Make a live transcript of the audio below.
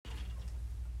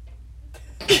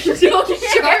Don't shut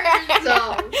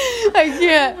yourself. I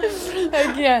can't.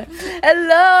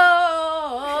 Hello.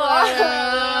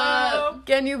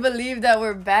 Can you believe that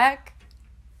we're back?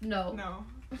 No.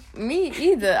 Me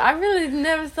either. I really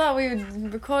never thought we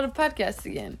would record a podcast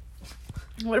again.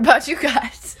 What about you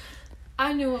guys?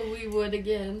 I knew we would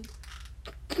again.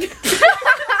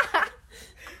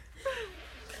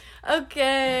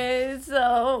 Okay,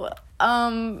 so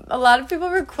a lot of people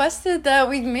requested that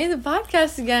we made the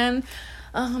podcast again.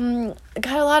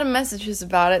 Got a lot of messages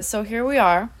about it, so here we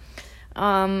are.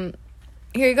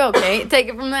 Here you go, Kate. Take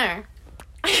it from there.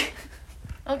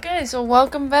 Okay, so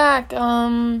welcome back.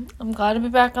 I'm glad to be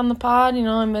back on the pod. You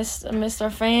know, I missed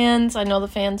our fans. I know the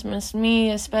fans missed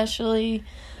me, especially.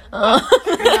 No,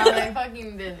 they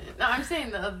fucking didn't. No, I'm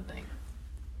saying the other thing.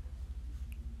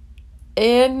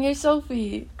 And you're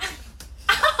Sophie.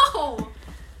 Ow!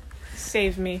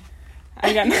 Save me.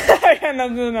 I got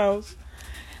nothing else.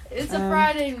 It's a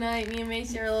Friday night. Me and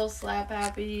Macy are a little slap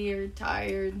happy or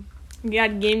tired. You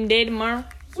got game day tomorrow?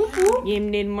 Woo-hoo.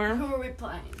 Game day tomorrow? Who are we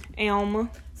playing? Elma.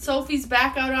 Sophie's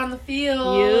back out on the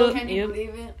field. Yep, Can you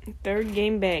believe it? Third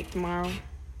game back tomorrow.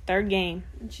 Third game.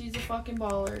 And she's a fucking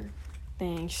baller.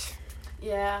 Thanks.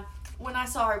 Yeah. When I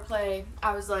saw her play,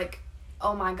 I was like,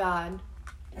 oh my god.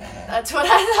 That's what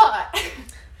I thought.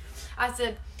 I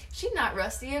said, she's not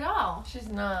rusty at all. She's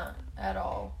not at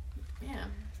all, Yeah.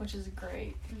 which is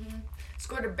great. Mm-hmm.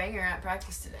 Scored a banger at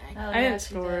practice today. I didn't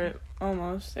score it.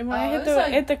 Almost. When I it was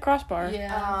like- hit the crossbar.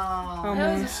 Yeah. Oh.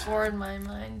 That was a score in my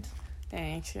mind.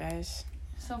 Thanks, guys.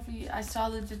 Sophie, I saw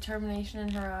the determination in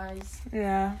her eyes.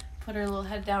 Yeah. Put her little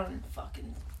head down and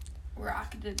fucking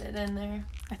rocketed it in there.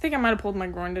 I think I might have pulled my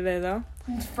groin today, though.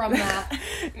 From that.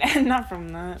 Not from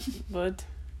that, but...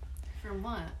 From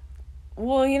what?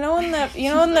 Well, in the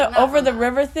Not over from the that.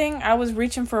 river thing, I was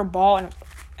reaching for a ball and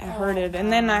it hurted.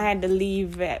 And then God. I had to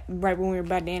leave right when we were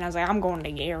about to end. I was like, I'm going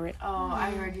to Garrett. Oh,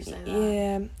 I heard you say that.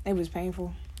 Yeah, it was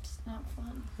painful. It's not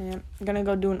fun. Yeah, I'm gonna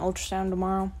go do an ultrasound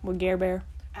tomorrow with Gare Bear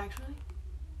Actually?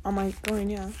 on my groin.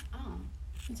 Yeah, Oh.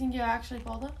 You think you actually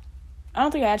pulled it? I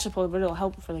don't think I actually pulled it, but it'll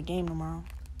help for the game tomorrow.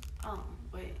 Oh,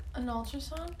 wait. An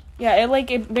ultrasound? Yeah,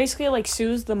 it basically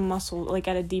soothes the muscle at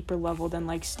a deeper level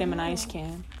than stim and ice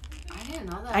can. I didn't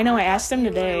know that. I know, I thought asked him you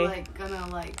were, today.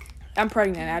 gonna, I'm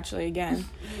pregnant actually again.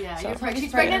 Yeah, So- she's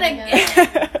pregnant pregnant again.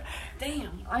 again.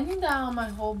 Damn. I need that on my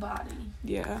whole body.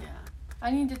 Yeah, Yeah.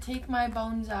 I need to take my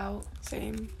bones out,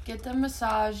 same. get them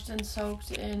massaged and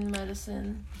soaked in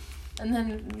medicine, and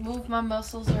then move my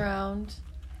muscles around,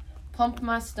 pump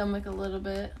my stomach a little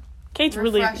bit, Kate's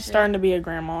really Refresh it. starting to be a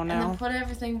grandma and then now. put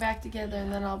everything back together,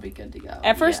 and then I'll be good to go.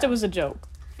 At first, Yeah. it was a joke.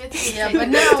 Yeah, but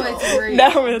now it's real.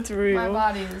 Now it's My real.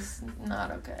 body is not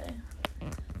okay.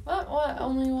 What?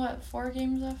 Only 4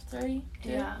 games left? 3? 2?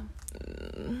 Yeah.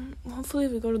 Hopefully,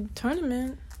 we go to the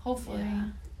tournament. Hopefully. Yeah.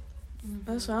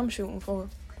 That's what I'm shooting for.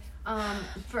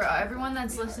 For everyone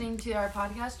that's listening to our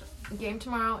podcast, game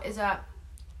tomorrow is at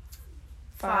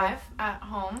 5 at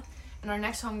home, and our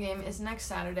next home game is next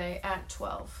Saturday at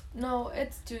 12. No,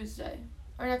 it's Tuesday.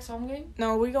 Our next home game?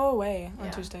 No, we go away on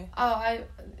Yeah. Tuesday. Oh,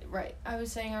 right. I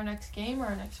was saying our next game or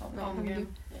our next home game. Home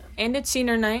game. Yeah. And it's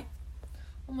senior night.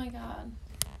 Oh my god.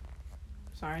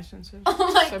 Sorry, sensitive.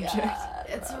 Oh my Subject. god.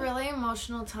 It's a bro. really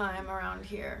emotional time around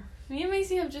here. Me and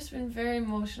Macy have just been very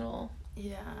emotional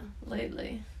Yeah.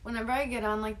 lately. Whenever I get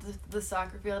on the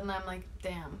soccer field and I'm like,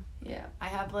 damn, Yeah. I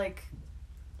have a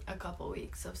couple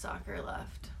weeks of soccer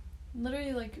left.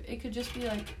 Literally, it could just be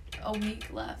a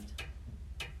week left.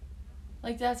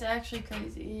 That's actually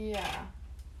crazy. Yeah.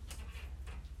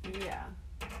 Yeah.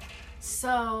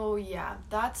 So, yeah,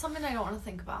 that's something I don't want to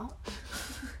think about.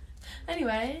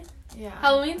 Anyway, Yeah.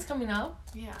 Halloween's coming up.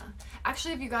 Yeah.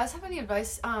 Actually, if you guys have any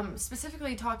advice,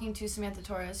 specifically talking to Samantha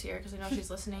Torres here, because I know she's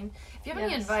listening. If you have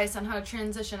any Yes. advice on how to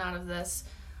transition out of this,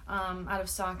 out of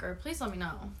soccer, please let me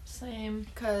know. Same.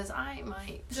 Because I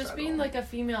might Just struggle. being a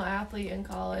female athlete in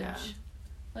college.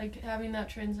 Yeah. Having that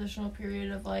transitional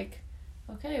period of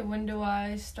okay, when do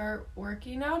I start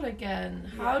working out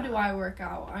again? How Yeah. do I work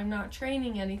out? I'm not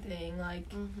training anything.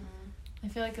 Mm-hmm. I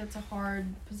feel like that's a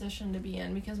hard position to be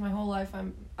in because my whole life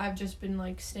I've just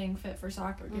been staying fit for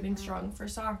soccer, getting Mhm. strong for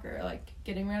soccer,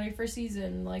 getting ready for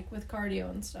season, with cardio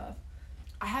and stuff.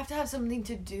 I have to have something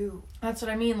to do. That's what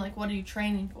I mean. What are you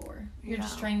training for? You're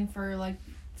just Yeah. training for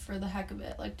for the heck of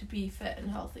it, to be fit and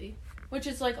healthy, which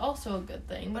is also a good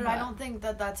thing. But I don't think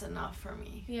that that's enough for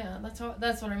me. Yeah, that's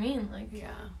what I mean.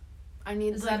 Yeah. I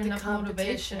need Is the that enough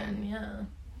competition. motivation? Yeah,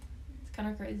 it's kind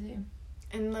of crazy.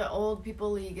 And the old people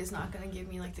league is not going to give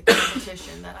me the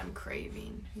competition that I'm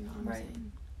craving. You know what I'm Right.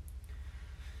 saying?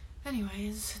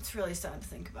 Anyways, it's really sad to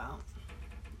think about.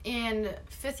 And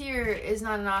 5th year is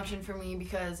not an option for me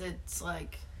because it's,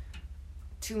 like,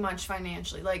 too much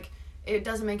financially. Like, it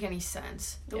doesn't make any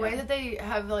sense. The way that they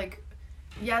have, like,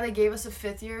 yeah, they gave us a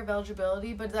 5th year of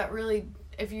eligibility, but that really,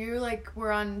 if you, like,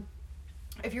 were on,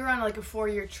 like, a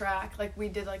 4-year track, like, we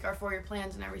did, like, our 4-year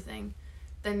plans and everything,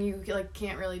 then you, like,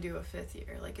 can't really do a 5th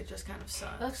year. Like, it just kind of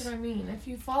sucks. That's what I mean. If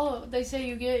you follow, they say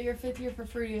you get your 5th year for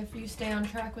free if you stay on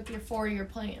track with your 4-year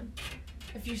plan.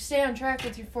 If you stay on track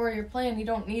with your 4-year plan, you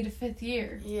don't need a 5th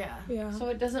year. Yeah. Yeah. So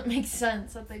it doesn't make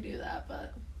sense that they do that,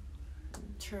 but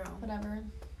True. whatever.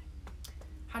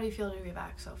 How do you feel to be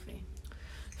back, Sophie?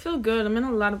 I feel good. I'm in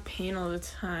a lot of pain all the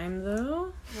time,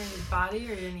 though. Your body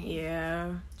or your knee?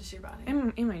 Yeah. Just your body.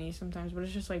 In my knee sometimes, but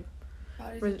it's just like,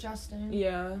 Body's With- adjusting.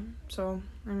 yeah. So,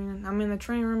 I mean, I'm in the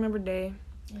training room every day.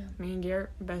 Yeah. Me and Garrett,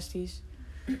 besties.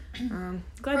 Glad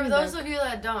For to be those back. of you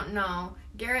that don't know,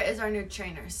 Garrett is our new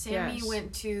trainer. Sammy Yes.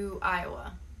 went to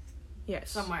Iowa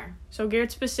Yes. somewhere. So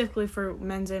Garrett's specifically for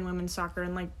men's and women's soccer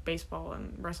and like baseball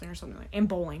and wrestling or something like, and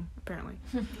bowling apparently.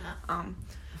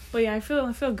 But yeah, I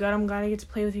feel good. I'm glad I get to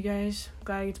play with you guys. I'm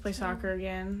glad I get to play soccer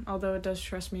again. Although it does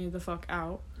stress me the fuck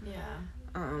out.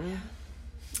 Yeah.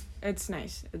 It's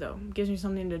nice though. It gives me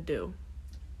something to do.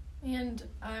 And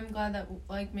I'm glad that,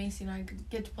 like, Macy and I could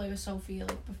get to play with Sophie,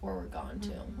 like, before we're gone, too,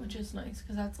 Mm-hmm. which is nice,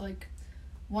 because that's, like,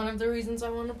 one of the reasons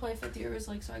I want to play 5th year is,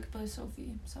 like, so I could play with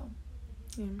Sophie, so,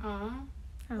 Yeah. Aw,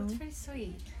 that's Oh, pretty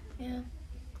sweet. yeah.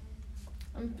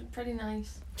 I'm pretty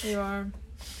nice. you are,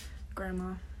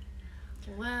 Grandma.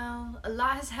 Well, a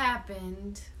lot has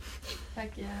happened.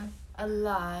 Heck yeah. A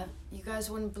lot. You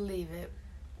guys wouldn't believe it.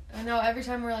 I know every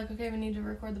time we're like, okay, we need to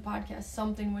record the podcast,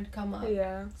 something would come up.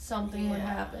 Yeah. Something would Yeah.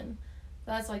 happen.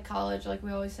 That's like college. Like, we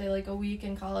always say, like, a week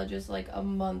in college is, like, a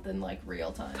month in, like,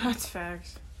 real time. That's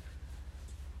facts.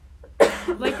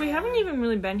 Like, we haven't even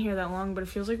really been here that long, but it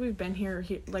feels like we've been here,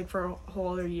 like, for a whole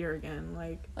other year again.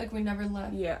 Like, Like, we never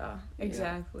left. yeah,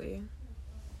 exactly.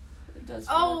 It does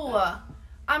feel like that.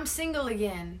 I'm single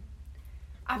again.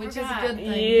 I Which forgot. is a good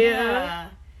thing. Yeah.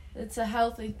 It's a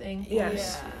healthy thing. for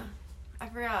Yes. Yeah. I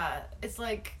forgot. It's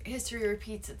like history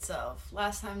repeats itself.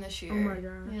 Last time this year. Oh my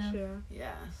gosh, Yeah. yeah.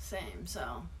 Yeah, same.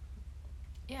 So,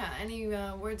 yeah, any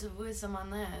words of wisdom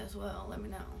on that as well, let me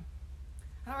know.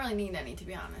 I don't really need any, to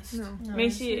be honest. No. No,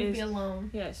 Macy you shouldn't is, be alone.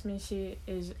 yes, Macy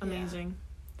is amazing.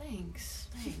 Thanks.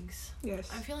 Yes.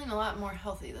 I'm feeling a lot more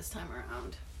healthy this time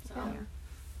around. So, Yeah.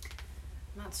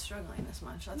 I'm not struggling as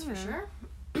much, that's for Yeah. sure.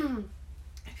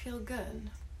 I feel good.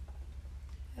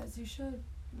 As you should.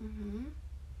 Mm-hmm.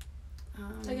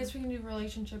 I guess we can do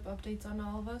relationship updates on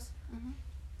all of us. Mhm.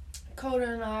 Coda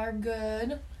and I are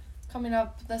good. Coming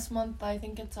up this month, I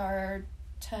think it's our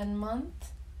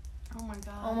 10-month. Oh my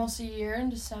god. Almost a year in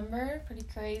December. Pretty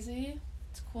crazy.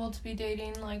 It's cool to be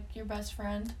dating, like, your best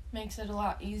friend. Makes it a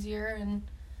lot easier and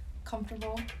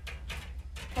comfortable.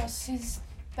 Plus, he's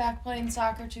back playing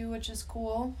soccer, too, which is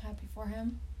cool. Happy for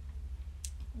him.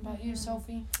 What about you,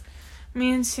 Sophie?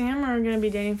 Me and Sam are gonna be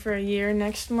dating for a year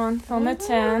next month on the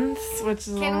 10th, which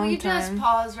is a Can long we time. just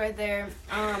pause right there?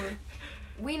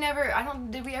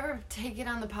 Did we ever take it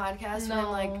on the podcast No.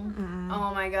 when, like, Mm-mm.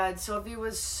 oh my god, Sophie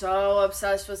was so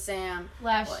obsessed with Sam.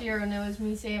 Last What? year when it was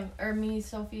me,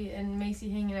 Sophie, and Macy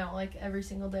hanging out, like, every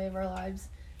single day of our lives.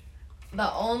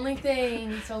 The only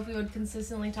thing Sophie would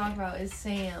consistently talk about is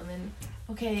Sam, and,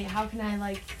 okay, how can I,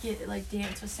 like,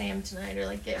 dance with Sam tonight, or,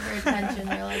 like, get her attention,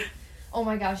 or, like, oh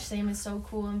my gosh, Sam is so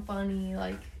cool and funny,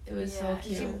 like, it was so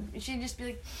cute. She'd just be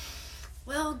like,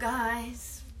 well,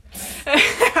 guys.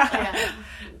 Yeah.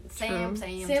 Sam.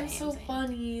 Sam's so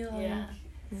funny, like, Yeah.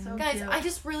 so Guys, cute. I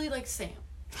just really like Sam.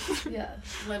 yeah.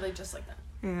 Literally just like that.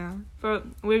 Yeah, but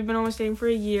we've been almost dating for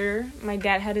a year. My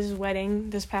dad had his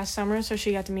wedding this past summer, so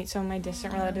she got to meet some of my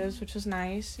distant relatives, which was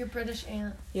nice. Your British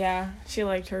aunt. Yeah, she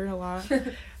liked her a lot.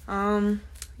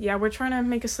 Yeah, we're trying to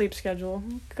make a sleep schedule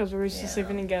because we're used to Yeah.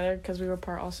 sleeping together because we were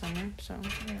apart all summer. So,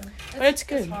 Yeah. but it's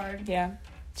good. It's hard. Yeah,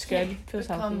 it's good. Can't Feels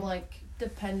become, healthy. like,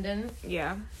 dependent,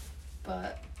 Yeah,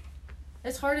 but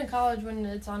it's hard in college when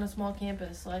it's on a small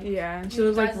campus. Like, yeah. And she you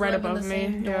lives like guys right live in above the me.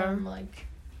 same Yeah, dorm, like,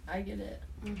 I get it.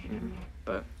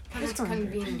 but Because it's fun.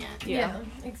 convenient. Yeah.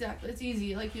 Exactly. It's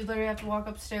easy. Like, you literally have to walk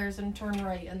upstairs and turn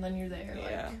right, and then you're there.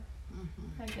 Like, yeah,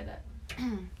 I get it.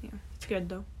 it's good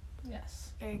though.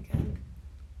 Yes. Very good.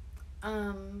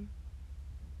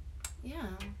 Yeah.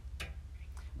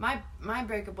 My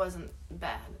breakup wasn't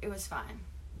bad. It was fine.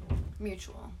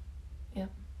 Mutual. Yeah.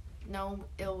 No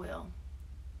ill will.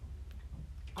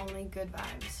 Only good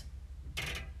vibes.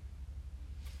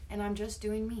 And I'm just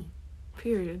doing me.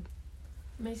 Period.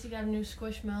 Macy got a new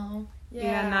Squishmallow.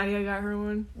 Yeah, Nadia got her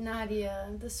one. Nadia,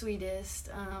 the sweetest.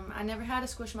 I never had a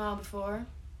Squishmallow before.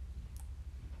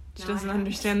 She No, I doesn't haven't.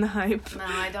 understand the hype. No,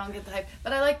 I don't get the hype.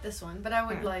 But I like this one. But I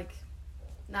would Yeah. like,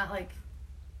 not like,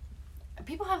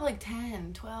 people have like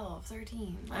 10, 12,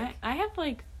 13. Like, I have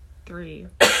like 3.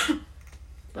 I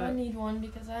But need one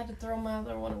because I had to throw my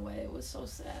other one away. It was so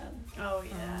sad. oh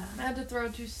yeah. I had to throw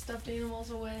 2 stuffed animals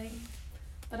away,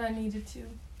 but I needed to.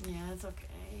 Yeah, it's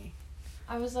okay.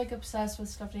 I was like obsessed with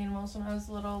stuffed animals when I was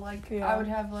little. Like Yeah. I would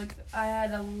have like I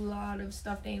had a lot of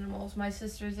stuffed animals. My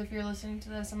sisters, if you're listening to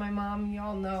this, and my mom,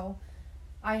 y'all know.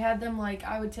 I had them like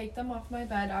I would take them off my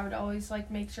bed. I would always like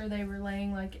make sure they were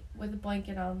laying like with a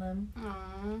blanket on them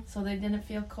Aww. so they didn't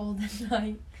feel cold at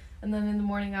night. And then in the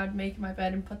morning I would make my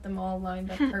bed and put them all lined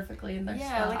up perfectly in their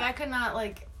Yeah, spot. like I could not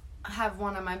like have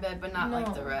one on my bed but not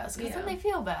like the No, rest because then yeah. they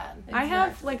feel bad. I have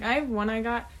Exactly. I have one I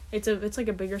got. It's like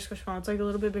a bigger squishmallow. It's like a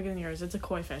little bit bigger than yours. It's a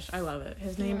koi fish. I love it.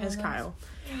 His name Yeah, is that's- Kyle.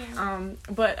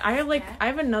 But I have Cat? I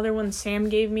have another one Sam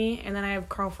gave me, and then I have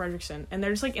Carl Fredrickson, and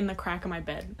they're just like in the crack of my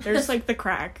bed. They're just like the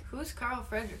crack. Who's Carl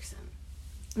Fredrickson?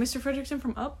 Mr. Fredrickson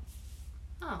from Up,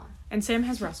 Oh, and Sam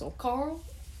has Russell. Carl?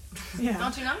 Yeah.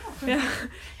 don't you know? Yeah.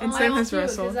 And Oh, Sam that's has cute,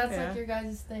 Russell. 'cause that's yeah. like your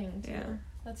guys' thing too. Yeah.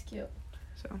 That's cute.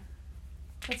 So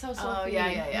That's how Oh Sophie.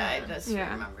 yeah. I just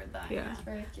Yeah. remembered that. Yeah. It's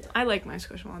very cute. I like my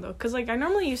squishmallow though, cause like I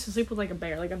normally used to sleep with like a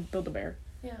bear, like a Build-A-Bear,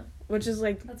 Yeah, which is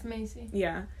like that's Macy.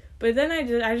 yeah. But then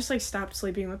I just like stopped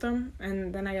sleeping with them,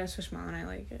 and then I got a squishmallow and I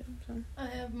like it. So I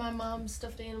have my mom's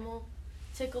stuffed animal,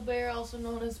 Tickle Bear, also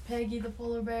known as Peggy the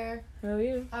polar bear. hell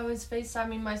yeah. I was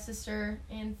FaceTiming my sister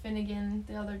and Finnegan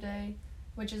the other day,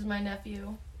 which is my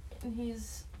nephew, and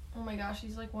he's oh my gosh,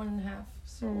 he's like 1.5,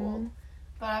 so old.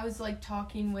 But I was like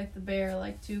talking with the bear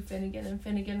like to Finnegan, and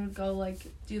Finnegan would go like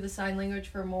do the sign language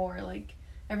for more. Like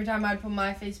every time I'd put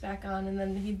my face back on, and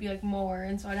then he'd be like more,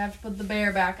 and so I'd have to put the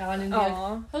bear back on and be like,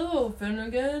 Aw. "Hello,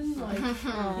 Finnegan." Like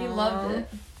he loved it.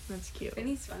 That's cute. And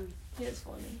he's fun. He is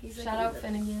funny. He's Shout like a out little-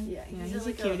 Finnegan. Yeah, Yeah, he's, he's a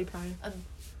like cutie pie.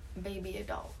 baby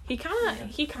adult. He kind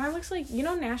of looks like, you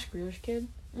know, Nash Greer's kid.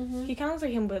 Mhm. He kind of looks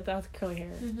like him, but without the curly hair.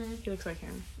 Mhm. He looks like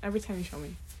him every time you show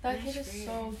me. That Nice kid is Greer.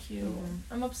 so cute. Mhm.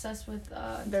 I'm obsessed with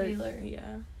They're- Taylor.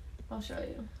 Yeah. I'll show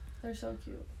you. They're so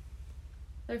cute.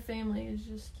 Their family is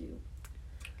just cute.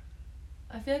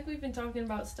 I feel like we've been talking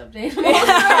about stuffed animals for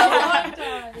a long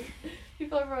time.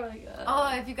 People are probably like,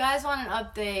 Oh, if you guys want an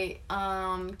update,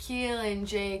 Keel and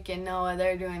Jake and Noah,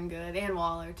 they're doing good, and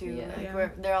Waller too. Yeah. Like, Yeah.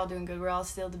 they're all doing good. We're all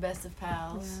still the best of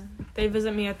pals. Yeah. They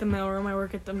visit me at the mailroom. I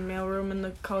work at the mailroom in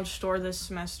the college store this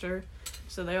semester.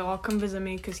 So they all come visit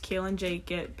me because Kale and Jake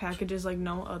get packages like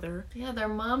no other. yeah, their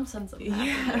mom sends them Yeah.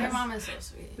 packages. Their mom is so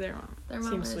sweet. Their mom. Their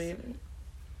mom Seems is sweet.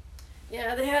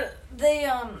 Yeah,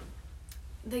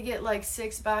 they get like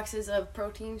 6 boxes of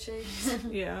protein shakes.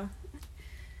 Yeah.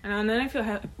 And then I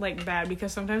feel like bad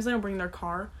because sometimes they don't bring their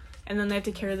car, and then they have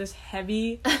to carry this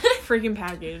heavy freaking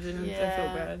package, and I feel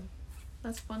Yeah. bad.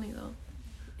 That's funny though.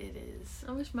 It is.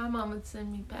 I wish my mom would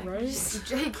send me packages.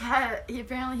 Jake he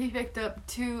picked up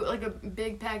a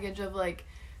big package of like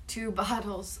 2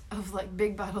 bottles of like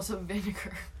big bottles of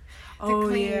vinegar to Oh,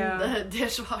 clean yeah. the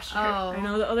dishwasher. Oh. I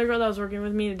know the other girl that was working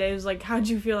with me today was like, "How'd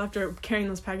you feel after carrying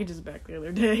those packages back the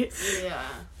other day?" Yeah,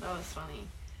 that was funny.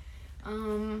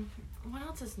 What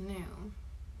else is new?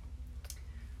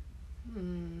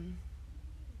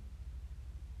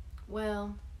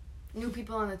 Well, new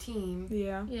people on the team.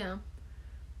 Yeah. Yeah.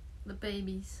 The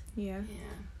babies. Yeah.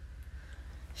 Yeah.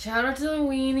 Shout out to the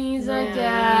weenies, I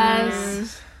Yeah.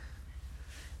 guess.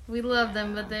 We love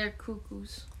them, but they're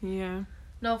cuckoos. Yeah.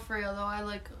 No, for real though, I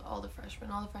like all the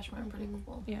freshmen. All the freshmen are pretty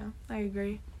cool. Yeah. I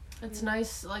agree. It's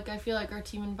nice. Like I feel like our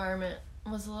team environment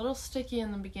was a little sticky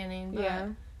in the beginning, but Yeah.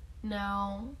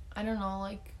 now I don't know.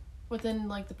 Like within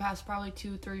like the past probably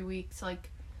 2-3 weeks, like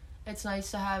it's nice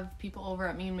to have people over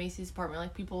at me and Macy's apartment.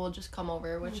 Like people will just come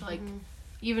over, which like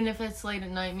even if it's late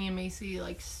at night, me and Macy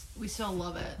like we still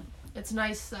love it. It's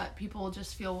nice that people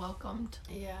just feel welcomed.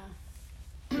 Yeah.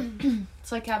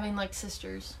 It's like having like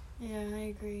sisters. Yeah, I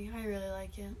agree. I really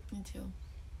like it. Me too.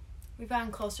 We've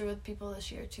gotten closer with people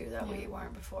this year too that we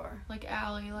weren't before. Like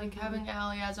Allie, like Mhm. having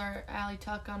Allie as our Allie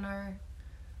Tuck on our,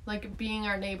 like being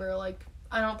our neighbor. Like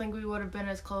I don't think we would have been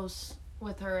as close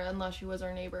with her unless she was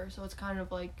our neighbor. So it's kind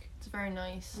of like it's very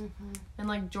nice. And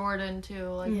like Jordan too.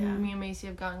 Like Yeah. me and Macy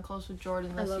have gotten close with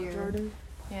Jordan I this love year. Jordan.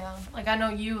 Yeah. Like I know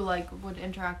you like would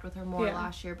interact with her more Yeah.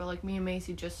 last year, but like me and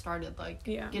Macy just started like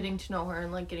Yeah. getting to know her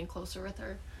and like getting closer with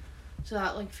her. So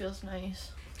that like feels nice.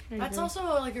 I That's agree. also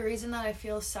like a reason that I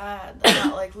feel sad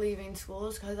about like leaving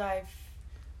schools because I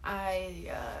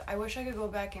wish I could go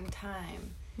back in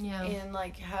time Yeah. and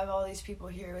like have all these people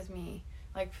here with me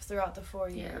like throughout the 4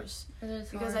 Yeah. years It is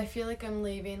because hard. I feel like I'm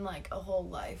leaving like a whole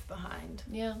life behind.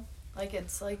 Yeah. Like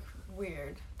it's like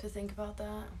weird to think about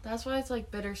that. That's why it's,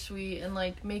 like, bittersweet, and,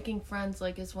 like, making friends,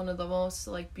 like, is one of the most,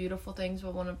 like, beautiful things,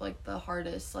 but one of, like, the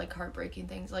hardest, like, heartbreaking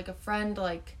things. Like, a friend,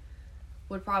 like,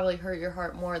 would probably hurt your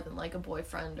heart more than, like, a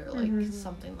boyfriend or, like,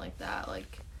 something like that.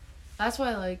 Like, that's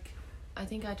why, like, I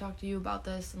think I talked to you about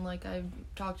this, and, like, I've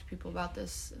talked to people about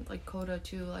this, like, Coda,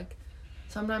 too. Like,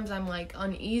 sometimes I'm, like,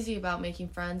 uneasy about making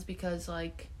friends because,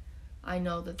 like, I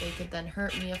know that they could then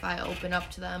hurt me if I open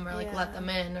up to them or, like, let them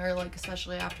in. Or, like,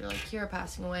 especially after, like, Kira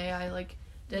passing away, I, like,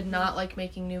 did not like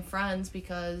making new friends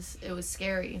because it was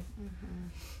scary.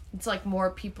 It's, like, more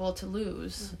people to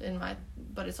lose in my...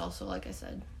 But it's also, like I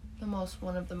said,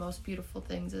 one of the most beautiful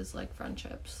things is, like,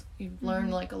 friendships. You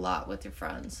learn, like, a lot with your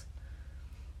friends.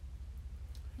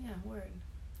 Yeah, word.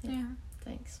 Yeah.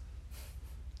 Thanks.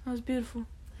 That was beautiful.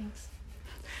 Thanks.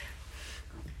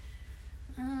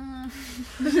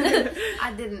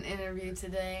 I did an interview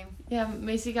today. Yeah,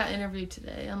 Macy got interviewed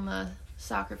today on the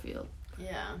soccer field.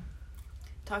 Yeah.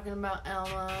 Talking about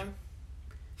Elma,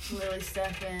 Lily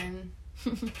Stephen,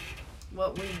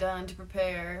 what we've done to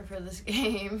prepare for this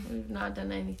game. We've not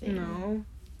done anything. No.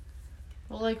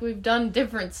 Well, like, we've done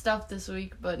different stuff this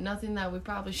week, but nothing that we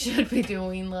probably should be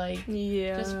doing, like,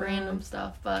 just random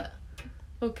stuff, but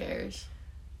who cares?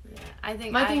 Yeah, I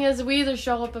think My thing is, we either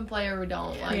show up and play or we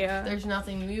don't. Like, Yeah. there's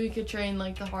nothing. We could train,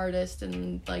 like, the hardest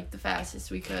and, like, the fastest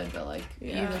we could, but, like,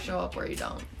 you either show up or you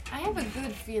don't. I have a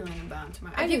good feeling about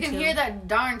tomorrow. I If you do can too. hear that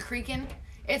darn creaking,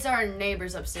 it's our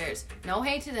neighbors upstairs. No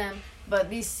hate to them, but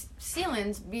these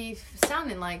ceilings be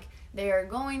sounding like they are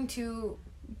going to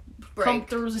break. Come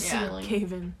through the Yeah. ceiling.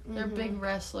 Cave-in. They're big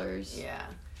wrestlers. Yeah.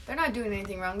 They're not doing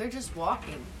anything wrong. They're just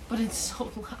walking. But it's so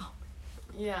loud.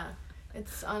 Yeah.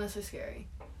 It's honestly scary.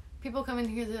 People come in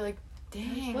here, they're like,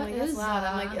 dang, What like, that's is loud.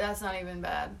 I'm that? like, that's not even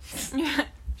bad.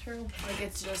 True. Like,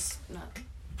 it's just not.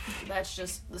 That's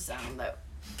just the sound that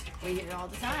we hear all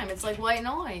the time. It's like white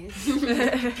noise.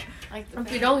 Like the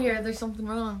If you don't hear it, there's something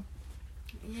wrong.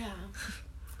 Yeah.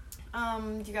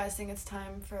 Do you guys think it's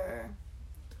time for?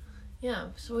 Yeah,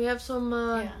 so we have some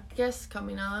Yeah. guests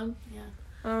coming on.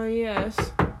 Oh, yes.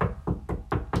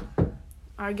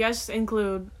 Our guests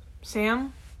include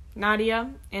Sam, Nadia,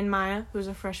 and Maya, who's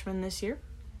a freshman this year.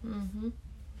 Mm-hmm.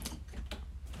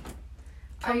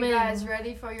 Are you guys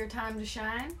ready for your time to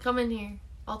shine? Come in here.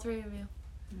 All three of you.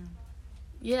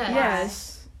 Yes.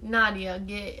 Yes. Nadia,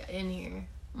 get in here.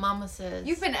 Mama says.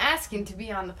 You've been asking to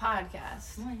be on the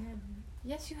podcast. Oh, yeah.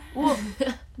 Yes, you have.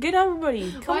 Well, get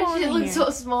everybody. Come Why on does she in look here. so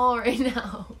small right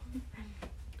now?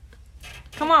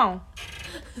 Come on.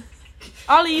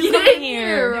 All of you come in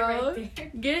here. Ro.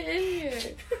 Get in here.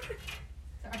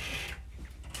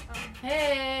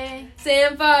 Hey,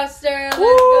 Sam Foster, let's Woo!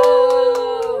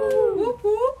 go. Whoop,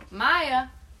 whoop. Maya.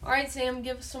 All right, Sam,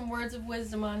 give us some words of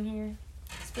wisdom on here.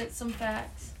 Spit some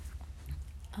facts.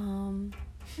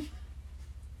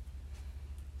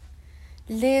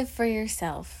 Live for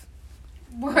yourself.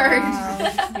 Words.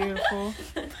 Wow, beautiful.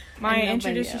 Maya, nobody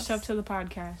introduce else. yourself to the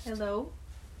podcast. Hello.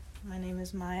 My name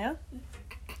is Maya.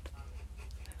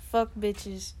 Fuck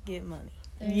bitches, get money.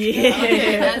 Yeah.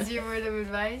 Okay, that's your word of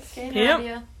advice. Okay, Yep.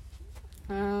 Nadia.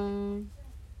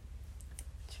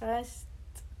 Trust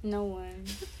no one.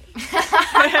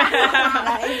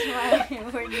 That is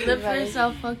my word of Live for advice.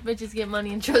 yourself, fuck bitches, get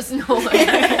money, and trust no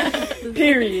one.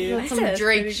 Period. That's some That's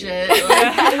Drake pretty shit.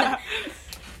 Like,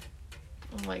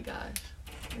 oh my gosh.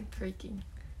 I'm creaking.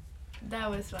 That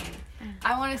was funny.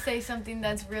 I want to say something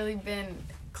that's really been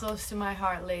close to my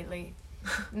heart lately.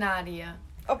 Nadia.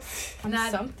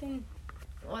 Nad- Something.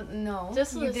 Well, no,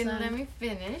 Just you didn't listen. let me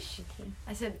finish.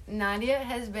 I said Nadia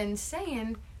has been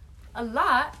saying a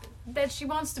lot that she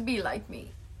wants to be like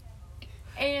me,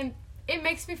 and it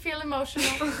makes me feel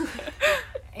emotional,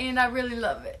 and I really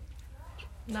love it.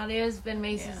 Nadia has been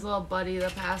Macy's Yeah. little buddy the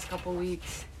past couple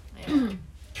weeks. Yeah.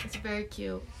 It's very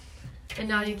cute. And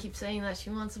Nadia keeps saying that she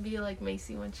wants to be like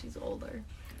Macy when she's older.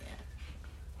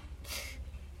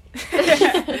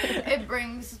 It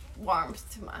brings warmth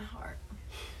to my heart.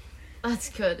 That's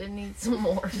good. It needs some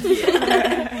more.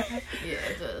 Yeah,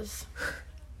 it does.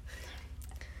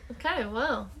 Okay,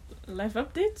 well, Life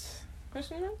updates?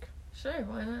 Question mark? sure,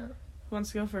 why not? Who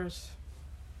wants to go first?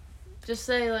 Just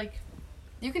say, like,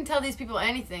 You can tell these people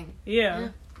anything. Yeah.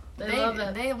 they love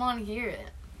it. They want to hear it.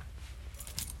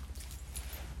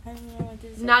 I don't know what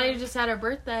this is. Nadia just had her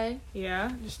birthday.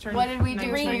 Yeah. Just turn. What did we do 19.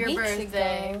 for your 3 weeks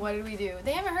birthday? ago. What did we do?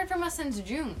 They haven't heard from us since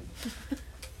June.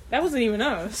 That wasn't even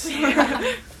us.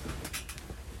 I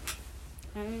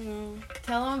don't know.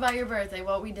 Tell them about your birthday,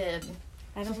 what we did.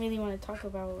 I don't really want to talk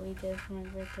about what we did for my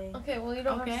birthday. Okay, well, you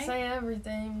don't have Okay. to say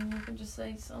everything. You can just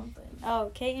say something.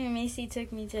 Oh, Kate and Macy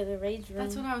took me to the rage room.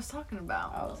 That's what I was talking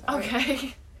about. Oh, sorry.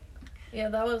 Okay. Yeah,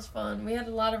 that was fun. We had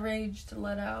a lot of rage to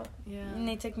let out. Yeah. And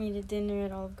they took me to dinner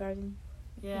at Olive Garden.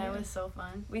 Yeah, it was so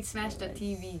fun. We smashed a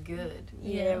TV good.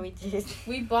 Yeah, we did.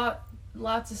 We bought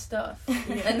lots of stuff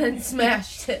and then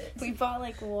smashed it. We bought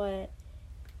like what?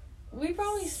 We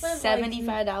probably spent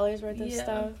 $75 worth of yeah,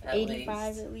 stuff. at 85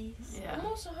 least. at least. Yeah.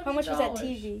 Almost $100. How much was that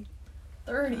TV?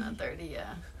 30. 30,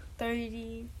 yeah.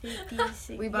 30, 50,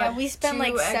 60. We bought yeah, we spent 2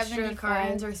 like extra 75.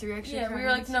 cartons or 3 extra Yeah, cartons. we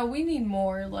were like, no, we need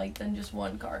more than just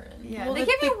one carton. Yeah, Well, they the-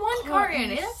 give you the one carton.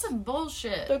 cartons- That's some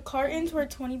bullshit. The cartons were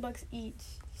 $20 each.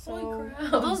 So Holy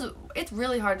crap. Well, those, it's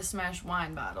really hard to smash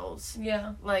wine bottles.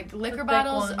 Yeah, Like, liquor thick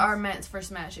bottles ones. are meant for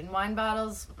smashing. Wine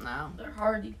bottles, no. they're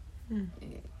hardy. yeah,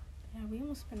 we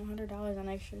almost spent $100 on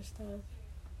extra stuff.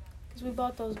 Cause we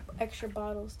bought those extra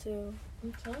bottles too.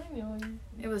 I'm telling you.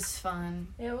 It was fun.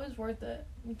 Yeah, it was worth it.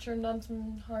 We turned on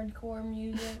some hardcore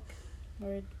music.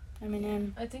 Word.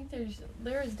 Eminem. I think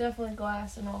there is definitely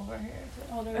glass in all of our hair too.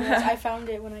 Oh, there was. I found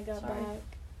it when I got Sorry.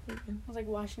 back. I was like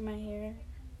washing my hair,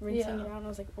 rinsing Yeah. it out, and I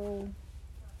was like, oh,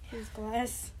 here's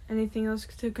glass. Anything else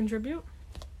to contribute?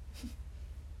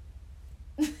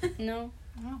 No.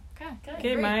 Oh, okay.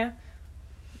 Okay, Maya.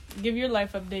 Give your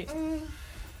life update.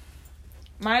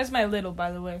 Maya's my little,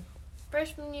 by the way.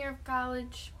 Freshman year of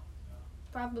college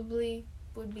probably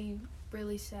would be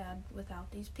really sad without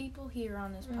these people here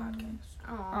on this podcast.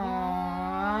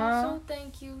 Aww. So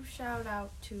thank you. Shout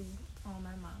out to all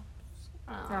my moms.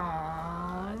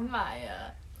 Aww.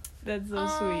 Maya. That's so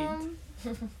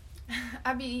sweet.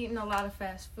 I be eating a lot of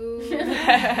fast food.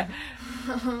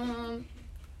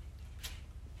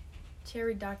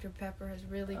 Cherry Dr. Pepper has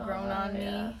really grown on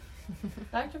yeah. me.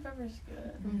 Dr. Pepper's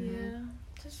good. Yeah.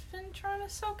 Just been trying to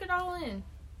soak it all in.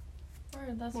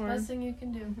 Word, that's Word. the best thing you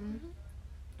can do.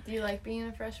 Do you like being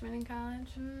a freshman in college?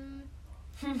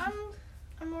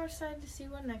 I'm more excited to see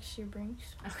what next year brings.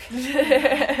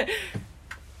 Okay.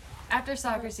 After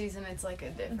soccer season, it's like a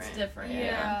different. It's different.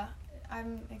 Yeah.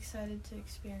 I'm excited to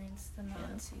experience the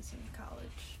non-season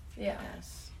college. Yeah.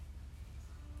 Yes.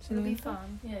 It'll be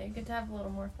fun. Yeah, you get to have a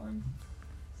little more fun.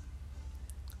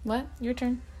 What? Your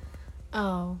turn.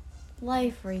 Oh,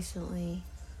 life recently.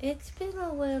 It's been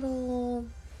a little.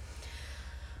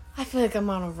 I feel like I'm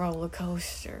on a roller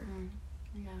coaster.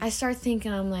 Yeah. I start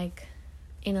thinking I'm like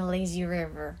in a lazy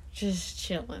river, just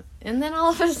chilling. And then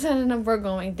all of a sudden we're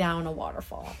going down a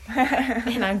waterfall.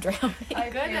 And I'm drowning. I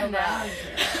Good feel that.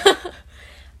 analogy.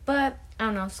 But I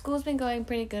don't know, school's been going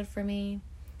pretty good for me.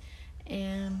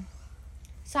 And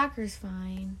soccer's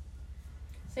fine.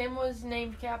 Sam was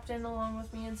named captain along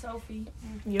with me and Sophie.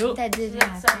 Yup. That did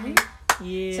That's happen.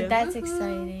 Yeah. So that's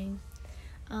exciting.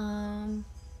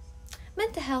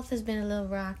 Mental health has been a little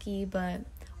rocky, but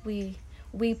we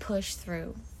push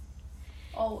through.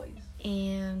 Always.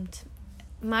 And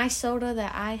my soda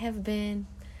that I have been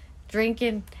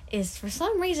drinking is, for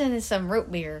some reason, is some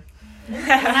root beer. And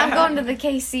I'm going to the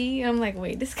KC, I'm like,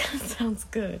 wait, this kind of sounds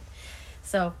good.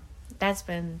 So that's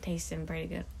been tasting pretty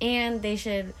good. And they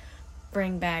should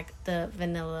bring back the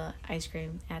vanilla ice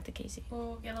cream at the KC.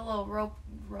 We'll get a little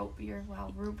root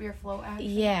beer float action.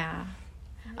 Yeah.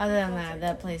 Other than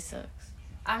that place sucks.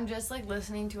 I'm just like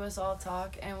listening to us all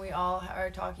talk, and we all are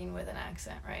talking with an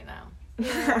accent right now.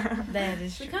 That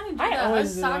is We true. kind of do I that. always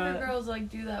Us do soccer that. girls like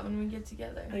do that when we get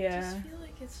together. I Yeah. just feel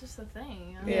like it's just a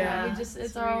thing. Yeah. We just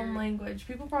it's our own language.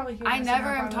 People probably hear I this never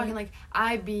and are am probably talking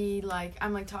like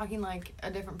I'm like talking like a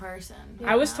different person.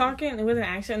 I was talking with an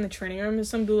accent in the training room, and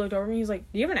some dude looked over me. He's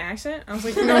like, "Do you have an accent?" I was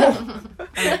like, "No."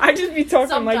 I just be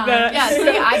talking like that. Yeah,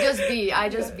 see, I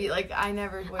just be like I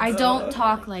never. Would I don't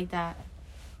talk like that.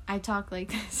 I talk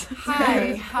like this.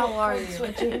 Hi, how are you?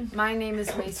 switching. My name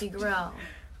is Macy Grell.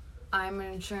 I'm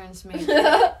an insurance major.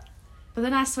 But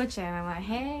then I switch it and I'm like,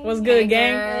 hey. What's good, Hey,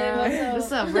 gang? girl. What's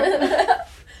up, bro?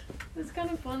 It's kind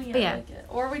of funny. But I yeah. like it.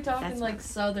 Or we talking That's like fun.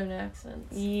 southern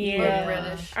accents. Yeah. We're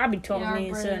British. I be talking Yeah,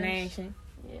 in southern British. accent.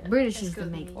 Yeah. British That's is the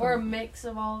good. make. Or a mix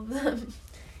of all of them.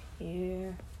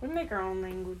 Yeah. We make our own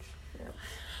language.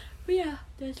 But yeah,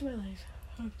 that's my life.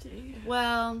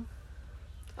 Well,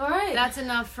 All right. that's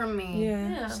enough from me. Yeah.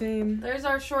 Yeah. Same. There's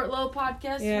our short little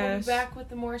podcast. We'll Yes. be back with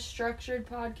the more structured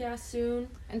podcast soon.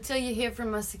 Until you hear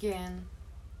from us again.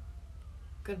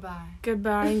 Goodbye.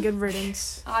 Goodbye and good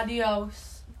riddance.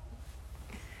 Adios.